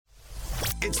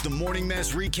It's the Morning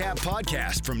Mess Recap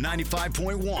Podcast from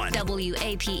 95.1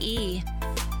 WAPE.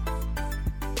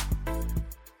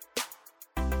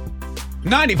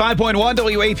 95.1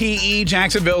 WAPE,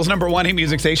 Jacksonville's number one hit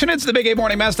music station. It's the Big A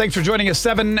Morning Mess. Thanks for joining us.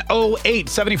 7:08,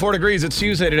 74 degrees. It's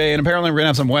Tuesday today, and apparently we're going to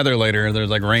have some weather later.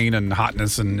 There's like rain and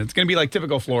hotness, and it's going to be like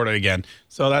typical Florida again.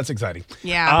 So that's exciting.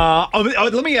 Yeah.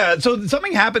 So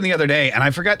something happened the other day, and I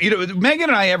forgot. Megan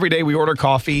and I, every day, we order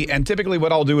coffee, and typically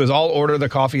what I'll do is I'll order the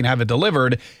coffee and have it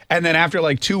delivered, and then after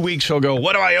like 2 weeks, she'll go,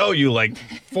 "What do I owe you? Like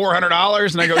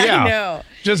 $400?" And I go, "Yeah, I know.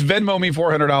 Just Venmo me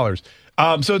 $400."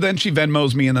 So then she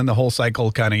Venmos me, and then the whole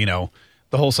cycle kind of,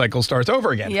 the whole cycle starts over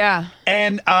again. Yeah.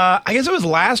 And I guess it was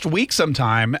last week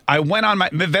sometime, I went on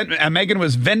Megan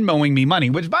was Venmoing me money,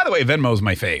 which, by the way, Venmo's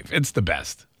my fave. It's the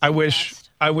best. I wish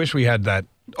we had that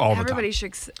all the time. Everybody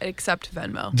should accept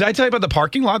Venmo. Did I tell you about the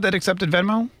parking lot that accepted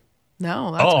Venmo?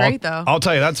 No, that's great, though. I'll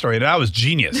tell you that story. That was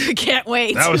genius. Can't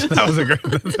wait. That was a great.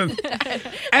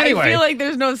 Anyway, I feel like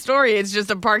there's no story. It's just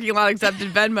a parking lot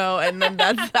accepted Venmo, and then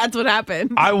that's what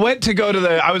happened. I went to go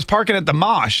to I was parking at the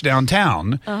Mosh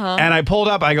downtown, and I pulled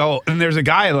up. I go, and there's a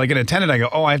guy, like an attendant. I go,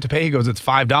 "Oh, I have to pay." He goes, "It's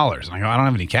 $5." And I go, "I don't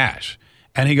have any cash."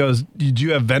 And he goes, "Do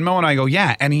you have Venmo?" And I go,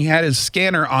 "Yeah." And he had his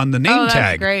scanner on the name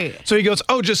tag. Great. So he goes,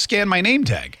 "Oh, just scan my name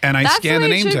tag." And I scan the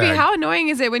name tag. Be. How annoying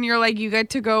is it when you're like, you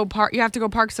get to go park, you have to go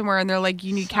park somewhere, and they're like,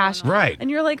 you need cash. Right.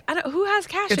 And you're like, who has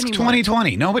cash It's anymore?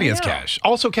 2020. Nobody has cash.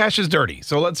 Also, cash is dirty.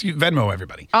 So let's Venmo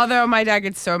everybody. Although my dad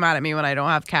gets so mad at me when I don't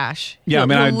have cash. Yeah,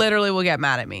 he literally will get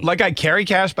mad at me. Like I carry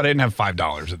cash, but I didn't have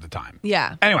 $5 at the time.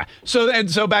 Yeah. Anyway,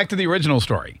 so back to the original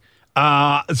story.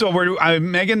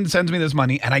 Megan sends me this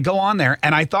money, and I go on there,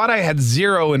 and I thought I had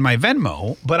 $0 in my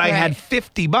Venmo, but I had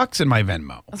 $50 in my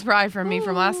Venmo. That's probably from me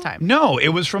from last time. No, it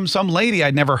was from some lady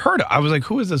I'd never heard of. I was like,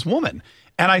 "Who is this woman?"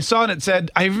 And I saw it. It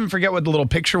said, I even forget what the little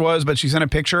picture was, but she sent a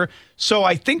picture. So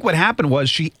I think what happened was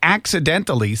she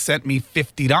accidentally sent me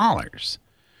 $50.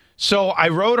 So I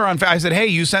wrote her I said, "Hey,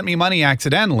 you sent me money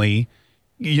accidentally.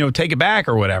 Take it back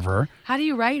or whatever." How do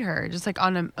you write her? Just like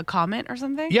on a comment or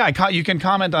something? Yeah, you can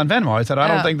comment on Venmo. I said, "I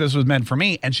don't think this was meant for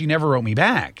me." And she never wrote me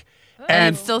back.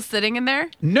 And it's still sitting in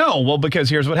there? No, well, because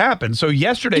here's what happened. So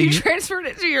yesterday... You transferred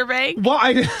it to your bank? Well,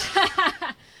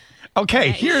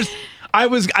 okay,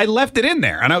 I left it in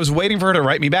there, and I was waiting for her to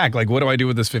write me back. Like, what do I do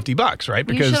with this $50, right?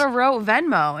 Because you should have wrote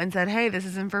Venmo and said, "Hey, this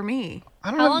isn't for me."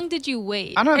 How long did you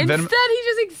wait? I don't have Instead, he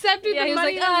just accepted the money. He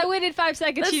was like, I waited 5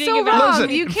 seconds. That's She so didn't give wrong.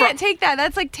 it. You can't take that.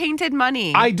 That's like tainted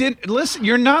money. I didn't listen.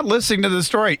 You're not listening to the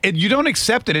story. You don't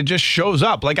accept it. It just shows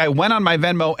up. Like I went on my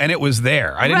Venmo and it was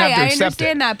there. I didn't have to accept it. I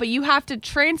understand that, but you have to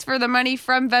transfer the money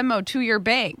from Venmo to your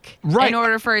bank in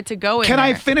order for it to go in. Can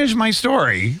I finish my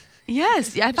story?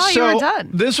 Yes, I thought you were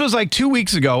done. This was like 2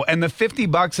 weeks ago, and the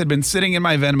 $50 had been sitting in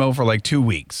my Venmo for like 2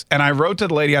 weeks. And I wrote to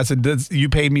the lady, I said, "You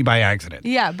paid me by accident."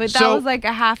 Yeah, but that was like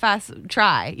a half-ass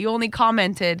try. You only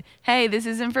commented, "Hey, this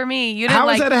isn't for me." You didn't. How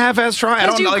is that a half-ass try? I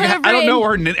don't know. I don't know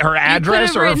her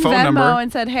address or her phone Venmo number.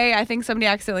 And said, "Hey, I think somebody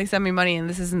accidentally sent me money, and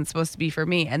this isn't supposed to be for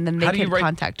me." And then they could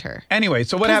contact her. Anyway,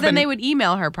 so what happened? Then they would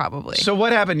email her probably. So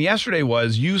what happened yesterday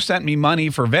was you sent me money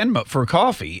for Venmo for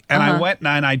coffee, and I went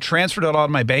and I transferred it all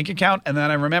to my bank account, and then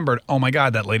I remembered, oh my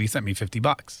God, that lady sent me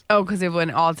 $50. Oh, because it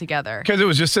went all together. Because it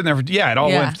was just sitting there. It all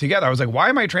went together. I was like, why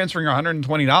am I transferring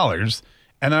 $120?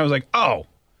 And then I was like, oh,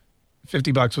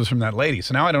 $50 was from that lady.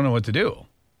 So now I don't know what to do.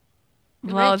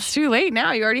 Well, it's too late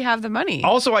now. You already have the money.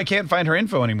 Also, I can't find her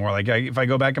info anymore. Like if I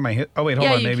go back in my hold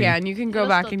on, maybe. Yeah, you can go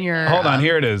back in your. Hold on,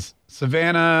 here it is.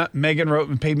 Savannah, Megan wrote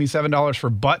and paid me $7 for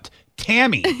butt.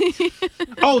 Tammy.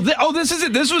 This is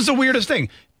it. This was the weirdest thing.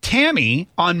 Tammy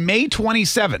on May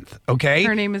 27th, okay?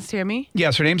 Her name is Tammy?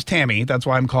 Yes, her name's Tammy. That's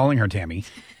why I'm calling her Tammy.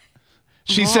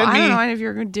 She sent me... I don't know if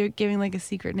you're giving like a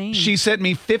secret name. She sent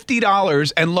me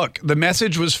 $50, and look, the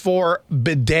message was for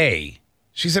bidet.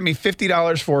 She sent me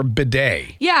 $50 for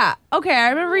bidet. Yeah, okay, I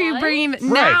remember you bringing...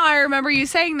 Now I remember you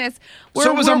saying this. So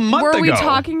it was a month ago. Were we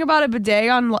talking about a bidet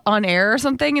on air or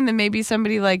something, and then maybe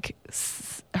somebody like...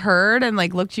 heard and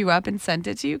like looked you up and sent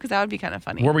it to you? Because that would be kind of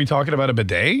funny. Were we talking about a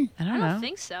bidet? I don't know. I don't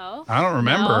think so. I don't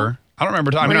remember. No. I don't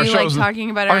remember talking. Were you talking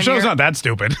about it? Our show's not that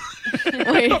stupid.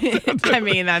 I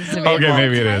mean, that's debatable. Okay,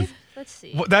 maybe it is. Let's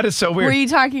see. Well, that is so weird. Were you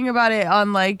talking about it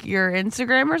on like your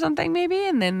Instagram or something maybe?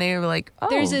 And then they were like, "Oh,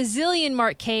 there's a zillion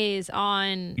marqués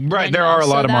on." Right, Venmo, there are a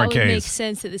lot of that marqués. Would make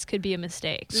sense that this could be a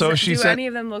mistake. So she said, any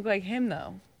of them look like him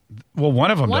though? Well, one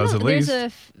of them does at least.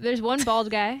 There's one bald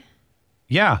guy.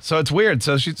 Yeah, so it's weird.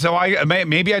 So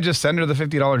maybe I just send her the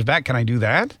 $50 back. Can I do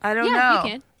that? I don't know. Yeah, you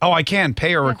can. Oh, I can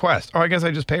pay her request. Oh, I guess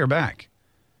I just pay her back.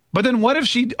 But then what if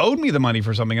she owed me the money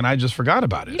for something and I just forgot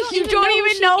about it? You don't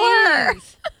even know her.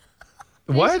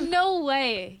 What? There's no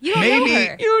way. You don't Maybe- know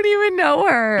her. You don't even know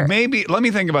her. Maybe. Let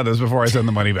me think about this before I send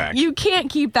the money back. You can't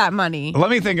keep that money. Let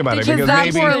me think about it Because because that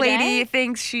maybe poor Bidet? lady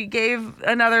thinks she gave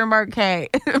another Mark K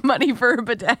money for a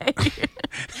bidet.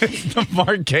 it's the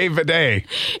Mark K bidet.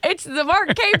 It's the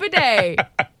Mark K bidet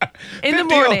in the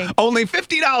 50 morning. Only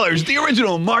 $50. The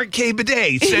original Mark K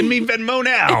bidet. Send me Venmo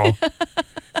now.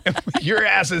 Your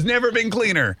ass has never been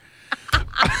cleaner.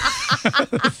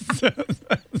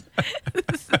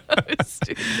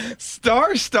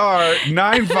 Star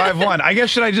 951. I guess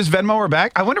should I just Venmo her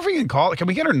back? I wonder if we can call. Can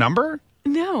we get her number?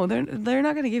 No, they're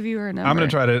not going to give you her number. I'm going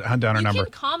to try to hunt down her You number.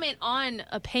 can comment on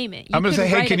a payment. I'm gonna could say,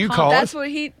 hey, write can a you comment. call us? That's what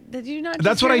he. Did you not?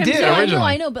 That's just what hear I him did say? No, originally.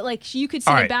 I know, but like you could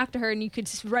send All right. it back to her, and you could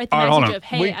just write the All right, hold message on. of,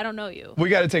 "Hey, I don't know you." We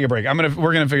got to take a break.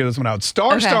 We're gonna figure this one out.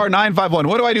 Star Okay. 951.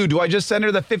 What do? Do I just send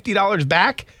her the $50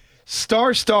 back?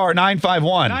 Star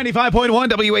 951. 95.1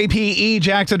 WAPE,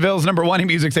 Jacksonville's #1 hit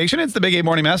music station. It's the Big A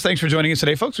Morning Mess. Thanks for joining us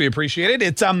today, folks. We appreciate it.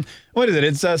 It's what is it?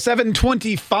 It's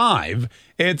 7:25.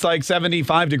 It's like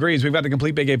 75 degrees. We've got the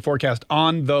complete Big A forecast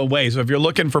on the way. So if you're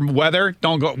looking for weather,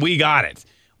 don't go. We got it.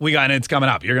 It's coming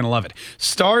up. You're gonna love it.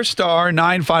 Star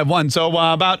 951. So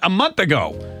about a month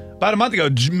ago,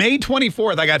 May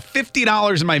 24th, I got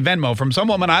 $50 in my Venmo from some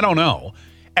woman I don't know,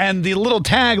 and the little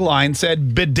tagline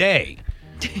said bidet.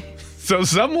 So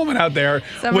some woman out there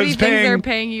Somebody was thinks they're paying.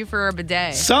 paying you for a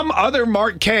bidet. Some other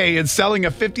Mark K is selling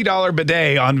a $50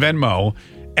 bidet on Venmo,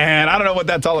 and I don't know what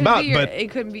that's all about, but it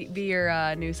could be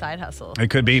your new side hustle. it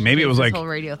could be. Maybe it was This like whole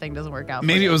radio thing doesn't work out.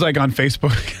 maybe it was like on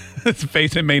Facebook.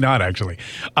 It may not actually.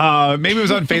 Maybe it was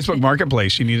on Facebook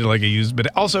Marketplace. She needed like a used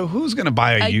bidet. Also, who's going to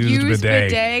buy a used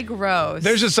bidet? Gross.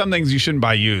 There's just some things you shouldn't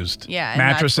buy used. Yeah, and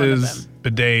that's one of mattresses,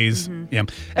 bidets. Yeah.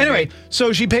 Anyway,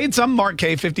 so she paid some Mark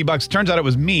K $50. Turns out it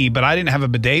was me, but I didn't have a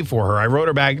bidet for her. I wrote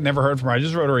her back, never heard from her. I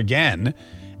just wrote her again.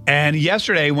 And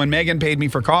yesterday, when Megan paid me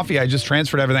for coffee, I just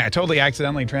transferred everything. I totally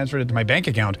accidentally transferred it to my bank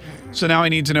account. So now I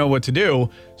need to know what to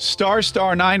do. Star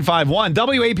 951.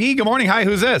 WAP, good morning. Hi,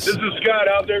 who's this? This is Scott.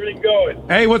 How's everything going?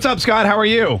 Hey, what's up, Scott? How are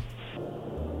you?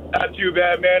 Not too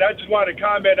bad, man. I just wanted to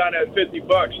comment on that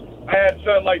 $50. I had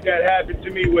something like that happen to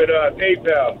me with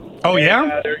PayPal. Oh, yeah?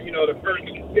 And, the person,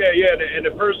 and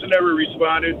the person never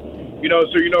responded.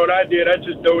 So you know what I did? I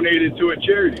just donated to a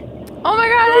charity. Oh my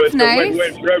God, So that's it's a nice.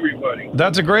 win-win for everybody.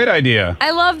 That's a great idea.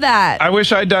 I love that. I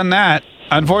wish I'd done that.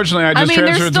 Unfortunately, I just there's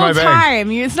transferred it to my still bank.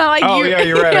 time. It's not like Oh, you. yeah,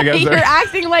 you're right, I guess you're there-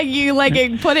 acting like you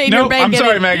put it in your Nope, bank. I'm and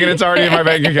sorry, Megan. It's already in my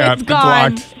bank account. It's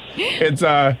gone. blocked. It's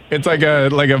like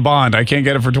a bond. I can't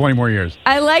get it for 20 more years.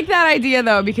 I like that idea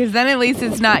though because then at least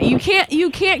it's not. You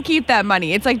can't keep that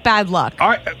money. It's like bad luck. All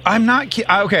right, I'm not.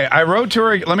 Okay, I wrote to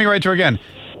her. Let me write to her again.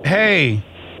 Hey,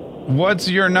 what's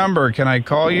your number? Can I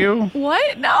call you?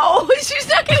 What? No, she's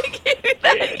not gonna give you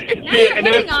that. Yeah, and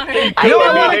Hitting on her. if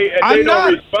I'm they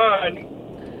not. don't respond,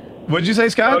 What'd you say,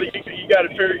 Scott? you got to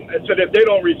figure. I said if they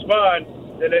don't respond,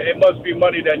 then it must be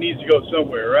money that needs to go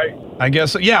somewhere, right? I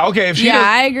guess. Yeah. Okay. If she. Yeah, does-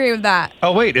 I agree with that.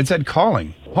 Oh wait, it said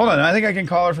calling. Hold on, I think I can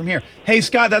call her from here. Hey,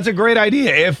 Scott, that's a great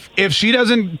idea. If she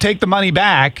doesn't take the money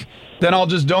back, then I'll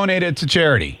just donate it to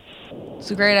charity. It's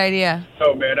a great idea.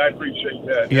 Oh man, I appreciate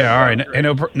that. Yeah. All right. That's And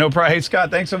no problem. Hey,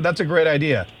 Scott, thanks. That's a great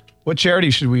idea. What charity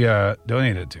should we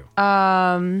donate it to?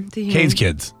 The Kane's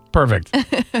Kids. Perfect.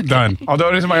 Done. I'll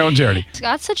donate it to my own charity.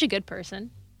 Scott's such a good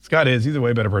person. Scott is. He's a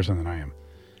way better person than I am.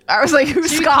 I was like, who's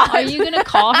Scott? Are you gonna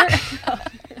call her?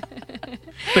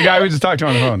 The guy we just talked to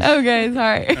on the phone. Okay,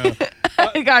 sorry.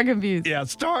 I got confused. Yeah,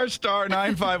 star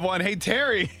 951. Hey,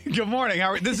 Terry. Good morning.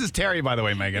 This is Terry, by the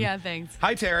way, Megan. Yeah, thanks.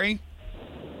 Hi, Terry.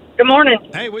 Good morning.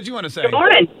 Hey, what'd you want to say? Good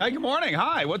morning. Hey, good morning.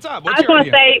 Hi, what's up? I What's just your want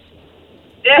to idea?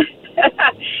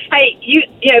 say,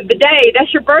 hey, bidet,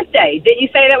 that's your birthday. Didn't you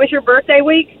say that was your birthday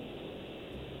week?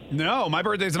 No, my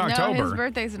birthday's in No, October. his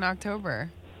birthday's in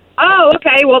October. Oh,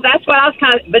 okay. Well, that's what I was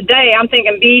kind of, bidet, I'm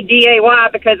thinking B-D-A-Y,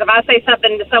 because if I say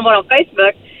something to someone on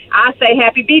Facebook, I say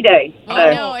happy B-Day. Oh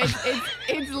no,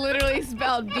 it's literally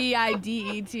spelled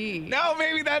B-I-D-E-T. No,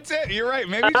 maybe that's it. You're right.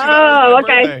 Maybe she Oh, thought it was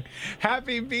my okay. birthday.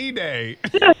 Happy B-Day.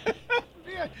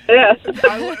 Yeah.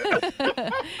 That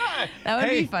would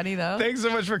Hey, be funny though. Thanks so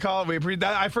much for calling. We appreciate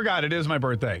that. I forgot it is my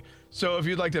birthday. So if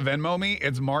you'd like to Venmo me,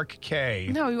 it's Mark K.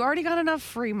 No, you already got enough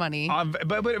free money.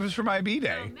 But it was for my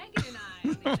B-Day.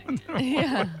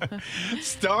 Yeah.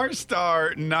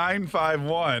 Star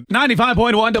 951.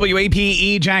 95.1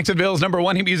 WAPE, Jacksonville's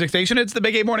 #1 hit music station. It's the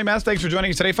Big A Morning Mass. Thanks for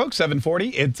joining us today, folks. 740.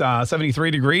 It's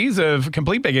 73 degrees of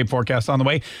complete Big A forecast on the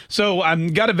way. So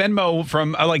I've got a Venmo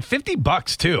from like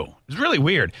 $50 too. It's really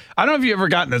weird. I don't know if you've ever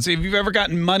gotten this. If you've ever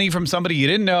gotten money from somebody you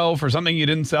didn't know for something you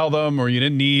didn't sell them or you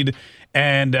didn't need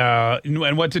and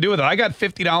what to do with it. I got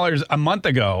 $50 a month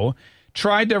ago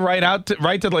tried to write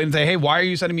to the lady and say, hey, why are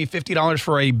you sending me $50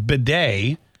 for a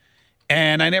bidet?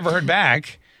 And I never heard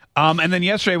back. And then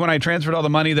yesterday when I transferred all the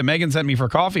money that Megan sent me for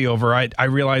coffee over, I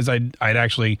realized I'd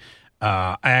actually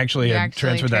had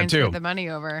transferred that too. The money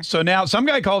over. So now some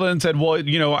guy called in and said, well,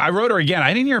 I wrote her again.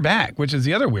 I didn't hear back, which is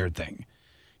the other weird thing.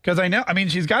 Because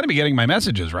she's got to be getting my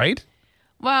messages, right?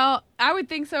 Well, I would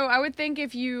think so. I would think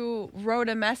if you wrote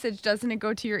a message, doesn't it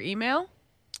go to your email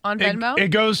on Venmo? It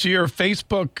goes to your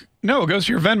Facebook. No, it goes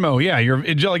to your Venmo. Yeah,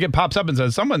 it pops up and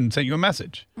says someone sent you a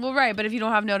message. Well, right, but if you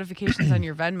don't have notifications on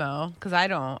your Venmo, because I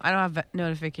don't have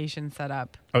notifications set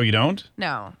up. Oh, you don't?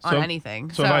 No, on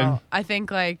anything. So I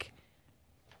think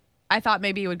I thought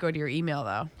maybe it would go to your email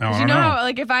though. Oh, Because I you know don't know. how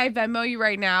if I Venmo you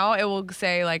right now, it will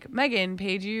say Megan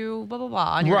paid you blah blah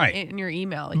blah on in your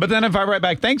email. But then if I write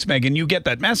back, thanks, Megan, you get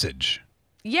that message.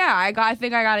 Yeah, I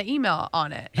think I got an email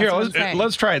on it. That's Here,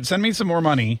 let's try it. Send me some more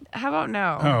money. How about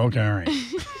no? Oh, okay, all right.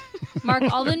 Mark,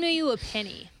 I'll Venmo you a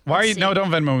penny. Why are you? Let's No, see. don't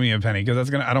Venmo me a penny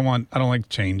because I don't like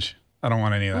change. I don't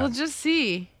want any of that. We'll just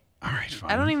see. All right, fine.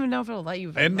 I don't even know if it'll let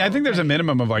you Venmo. And I think there's a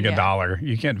minimum of Yeah. $1.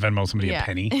 You can't Venmo somebody a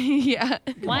penny. Yeah.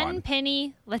 One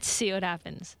penny. Let's see what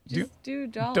happens. Just do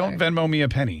 $1. Don't Venmo me a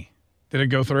penny. Did it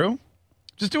go through?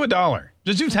 Just do $1.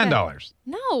 Just do $10.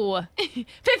 No. 15.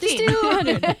 Just do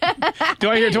 100. Do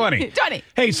I hear 20? 20.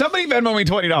 Hey, somebody Venmo me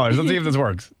 $20. Let's see if this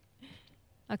works.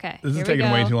 Okay. This is here we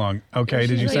taking way go. too long. Okay,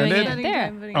 did you She's send doing it?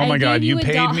 There. Oh my I God, gave you you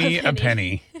paid me a $1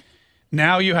 penny.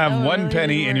 Now you have Oh, one really?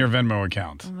 penny in Didn't your Venmo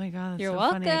account. Oh my God. That's You're so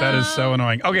welcome. Funny. That is so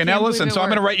annoying. Okay, now can't listen. believe it So I'm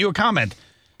going to worked. write you a comment.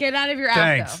 Get out of your app.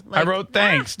 Thanks. Though. I wrote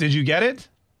thanks. Did you get it?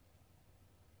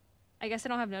 I guess I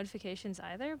don't have notifications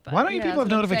either. But Why don't you people have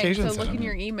notifications? So look set in up?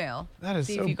 your email. That is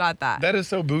see so, if you got that. That is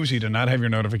so bougie to not have your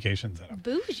notifications set up.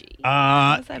 bougie?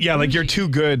 How's that Yeah, like you're bougie? too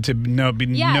good to know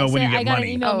when you I get got money.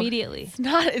 an email Oh. immediately.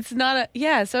 It's not a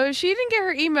yeah. So if she didn't get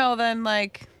her email, then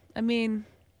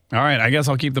All right, I guess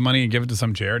I'll keep the money and give it to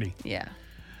some charity. yeah.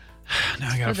 Now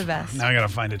I gotta, for the best. Now I gotta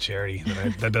find a charity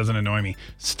that doesn't annoy me.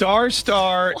 Star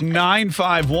Tune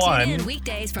 951. in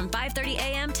weekdays from 5:30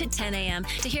 a.m. to 10 a.m.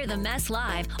 to hear the mess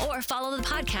live or follow the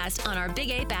podcast on our Big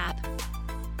Ape app.